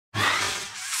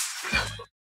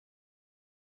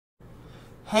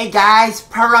Hey guys,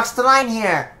 Latale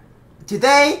here.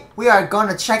 Today we are going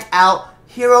to check out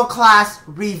Hero Class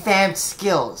Revamped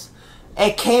Skills.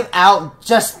 It came out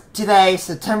just today,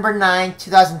 September 9,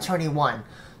 2021.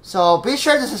 So be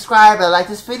sure to subscribe and like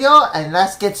this video, and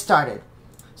let's get started.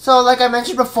 So like I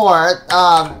mentioned before,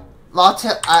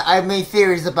 I made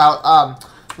theories about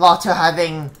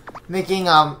Latale making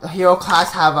Hero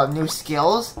Class have new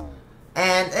skills.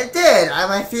 And it did.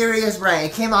 My theory is right.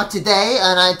 It came out today,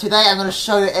 and today I'm going to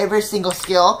show you every single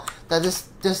skill that this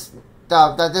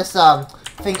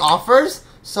thing offers.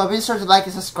 So be sure to like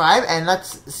and subscribe, and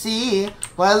let's see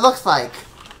what it looks like.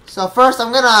 So first,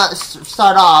 I'm gonna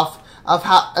start off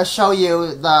of show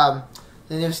you the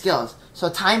new skills. So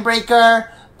Time Breaker,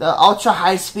 the Ultra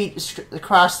High Speed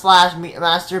Crash Slash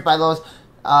mastered by those.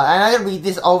 And I'm gonna read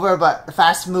this over, but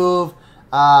Fast Move,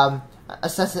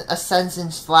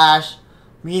 Ascension Slash,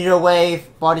 Meteor Wave,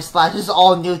 Body Slash. This is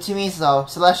all new to me. So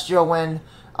Celestial Wind,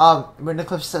 Wind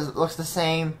Eclipse looks the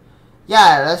same.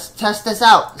 Yeah, let's test this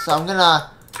out. So I'm gonna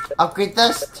upgrade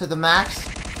this to the max.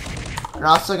 I'm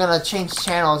also gonna change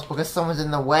channels because someone's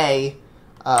in the way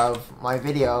of my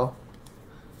video.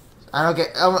 I'm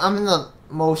in the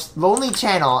most lonely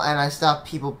channel, and I still have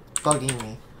people bugging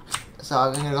me. So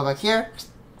I'm gonna go back here.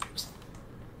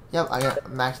 Yep, I'm gonna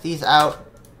max these out.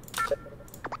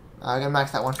 I'm gonna max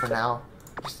that one for now.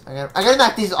 I'm gonna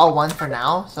max these all one for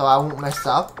now, so I won't mess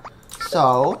up.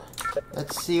 So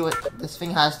let's see what this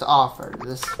thing has to offer.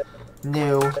 This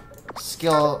new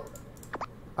skill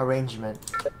arrangement.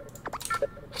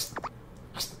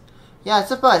 Yeah,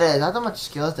 that's about it. Not that much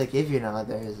skills they give you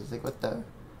nowadays. It's like, what the?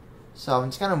 So I'm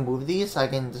just gonna move these so I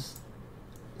can just.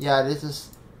 Yeah, this is.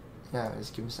 Yeah,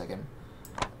 just give me a second.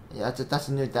 Yeah, that's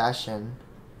a new dash in.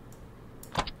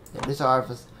 Yeah, these are.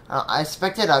 I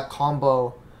expected a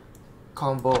combo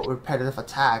repetitive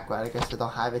attack, but I guess they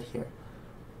don't have it here.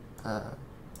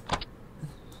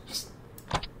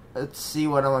 Let's see,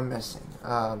 what am I missing?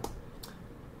 I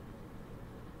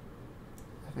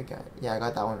think I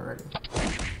got that one already.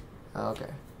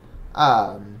 Okay.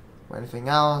 Anything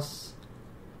else?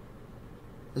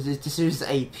 This is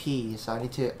AP, so I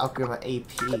need to upgrade my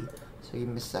AP. So give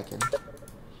me a second.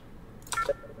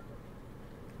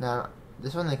 Now,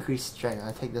 this one increased strength.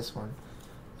 I take this one,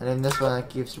 and then this one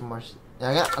gives you more. Yeah,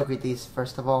 I gotta upgrade these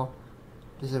first of all.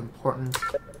 This is important.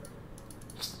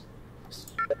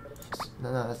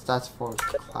 No, that's for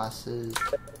classes,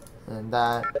 and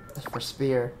that's for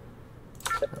spear.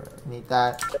 I need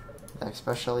that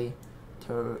especially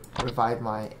to revive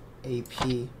my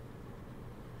AP.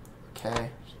 Okay,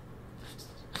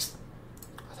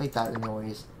 I think that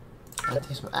annoys. I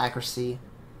take some accuracy.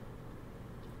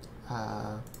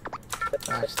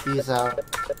 Max these out.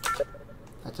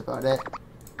 That's about it.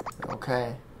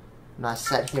 Okay, I'm not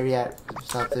set here yet. I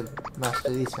just have to master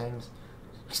these things.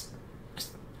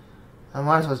 I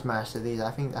might as well master these.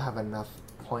 I think I have enough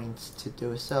points to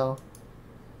do so.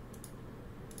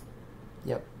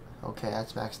 Yep. Okay,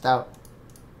 that's maxed out.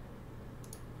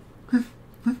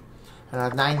 And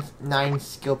I have nine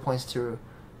skill points to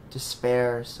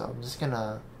spare, so I'm just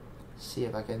gonna see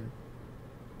if I can.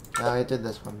 I did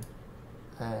this one.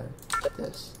 And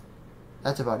this.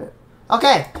 That's about it.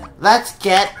 Okay, let's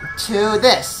get to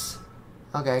this.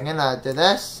 Okay, I'm gonna do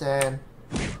this and.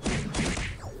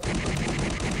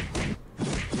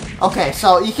 Okay,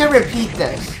 so you can repeat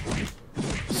this.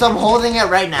 So I'm holding it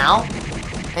right now,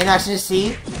 and as you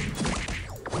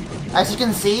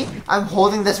can see, I'm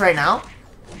holding this right now.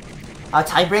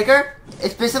 Tiebreaker.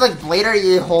 It's basically like Blader.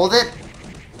 You hold it.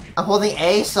 I'm holding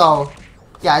A, so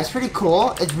yeah, it's pretty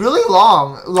cool. It's really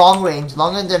long range,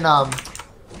 longer than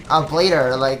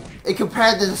Blader. Like it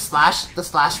compared to the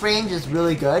slash range is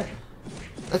really good.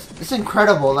 It's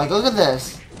incredible. Like look at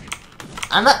this.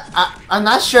 I'm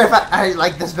not sure if I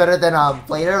like this better than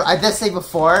Blader. I did say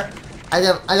before I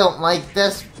don't like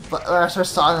this, but when I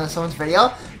first saw it in someone's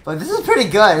video. But this is pretty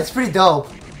good. It's pretty dope.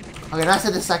 Okay, now I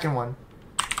said the second one.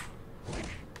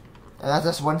 And that's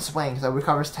just one swing, so it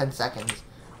recovers 10 seconds.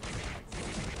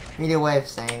 Meteor Wave,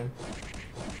 same.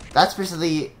 That's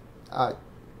basically I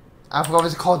forgot what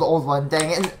it's called, the old one.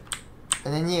 Dang it.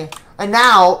 And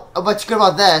now what's good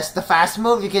about this? The fast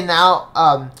move you can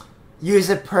now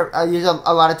use it use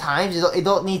a lot of times. You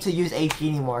don't need to use AP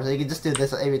anymore, so you can just do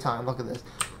this every time. Look at this.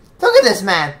 Look at this,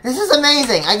 man. This is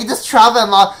amazing. I can just travel in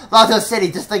Latale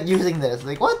City just like using this.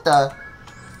 Like what the?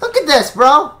 Look at this,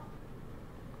 bro.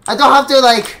 I don't have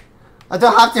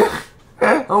to.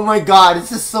 Oh my god,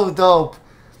 this is so dope.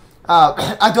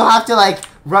 I don't have to like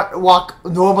walk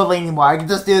normally anymore. I can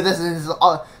just do this and just,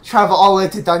 travel all the way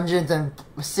to dungeons and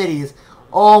cities.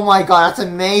 Oh my god, that's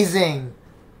amazing.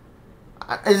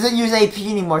 It doesn't use AP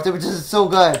anymore, which is so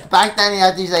good. Back then you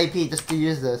had to use AP just to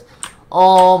use this.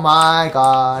 Oh my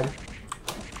god.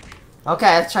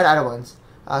 Okay, let's try the other ones.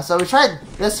 So we tried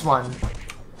this one.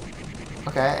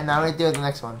 Okay, and now we do the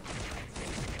next one.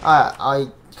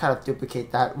 I'll kind of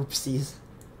duplicate that. Oopsies.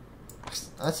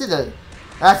 Let's see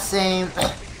that same.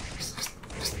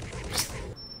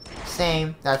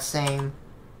 Same. That same.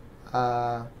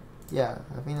 Yeah,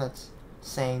 I think that's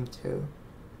same too.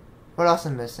 What else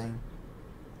am I missing?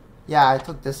 Yeah, I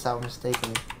took this out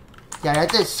mistakenly. Yeah, I had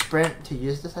to sprint to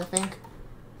use this, I think.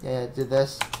 Yeah, do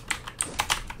this.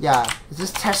 Yeah, it's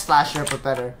just test slasher but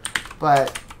better.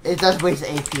 But it does waste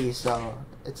AP, so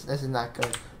this is not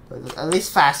good. But at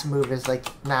least fast move is like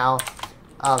now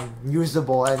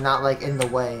usable and not like in the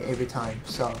way every time.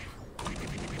 So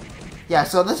yeah,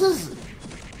 so this is,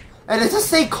 and it just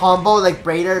say combo like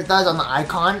Braider does on the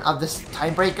icon of this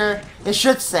time breaker. It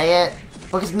should say it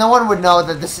because no one would know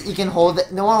that this you can hold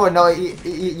it. No one would know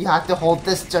you have to hold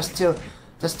this just to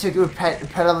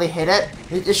repeatedly hit it.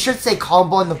 It should say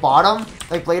combo in the bottom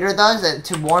like Braider does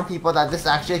to warn people that this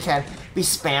actually can be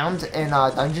spammed in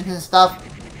dungeons and stuff.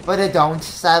 But it don't,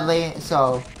 sadly.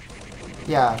 So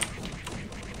yeah.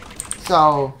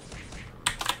 So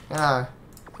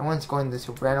someone's going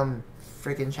to random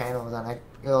freaking channels and it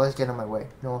always get in my way.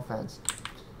 No offense.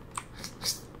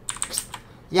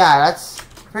 Yeah, that's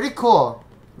pretty cool.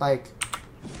 Like,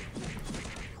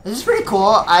 this is pretty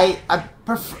cool. I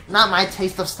prefer, not my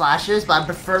taste of slashers, but I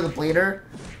prefer the Braider.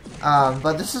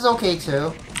 But this is okay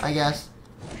too, I guess.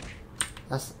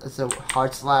 It's a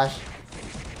hard slash.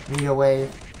 Meteor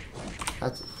wave.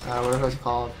 That's what it's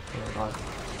called. Oh my god.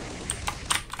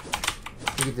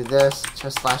 You can do this,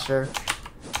 chest slasher.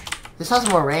 This has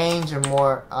more range and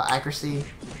more accuracy.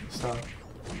 So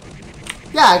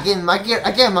yeah, again, I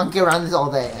get monkey around this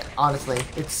all day. Honestly,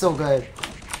 it's so good.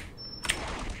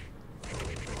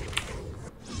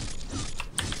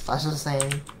 Slash is the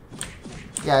same.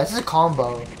 Yeah, this is a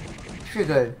combo. It's pretty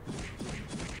good.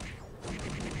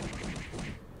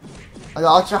 The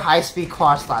ultra high speed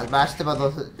cross slash. Matched about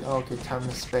those. Okay, time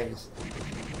and space.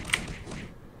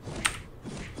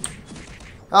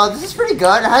 Oh, this is pretty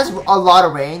good. It has a lot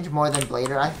of range, more than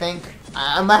Braider, I think.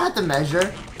 I might have to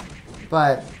measure,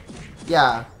 but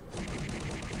yeah,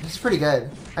 it's pretty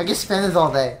good. I can spin this all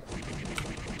day.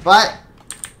 But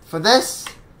for this,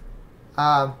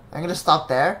 I'm gonna stop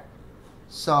there.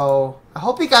 So I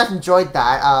hope you guys enjoyed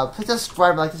that. Please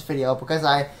subscribe and like this video because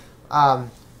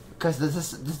because this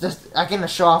is just I can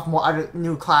show off more other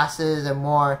new classes and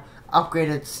more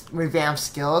upgraded revamped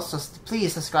skills. So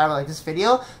please subscribe and like this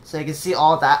video so you can see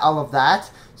all of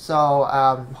that. So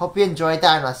hope you enjoyed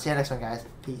that, and I'll see you next one, guys.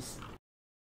 Peace.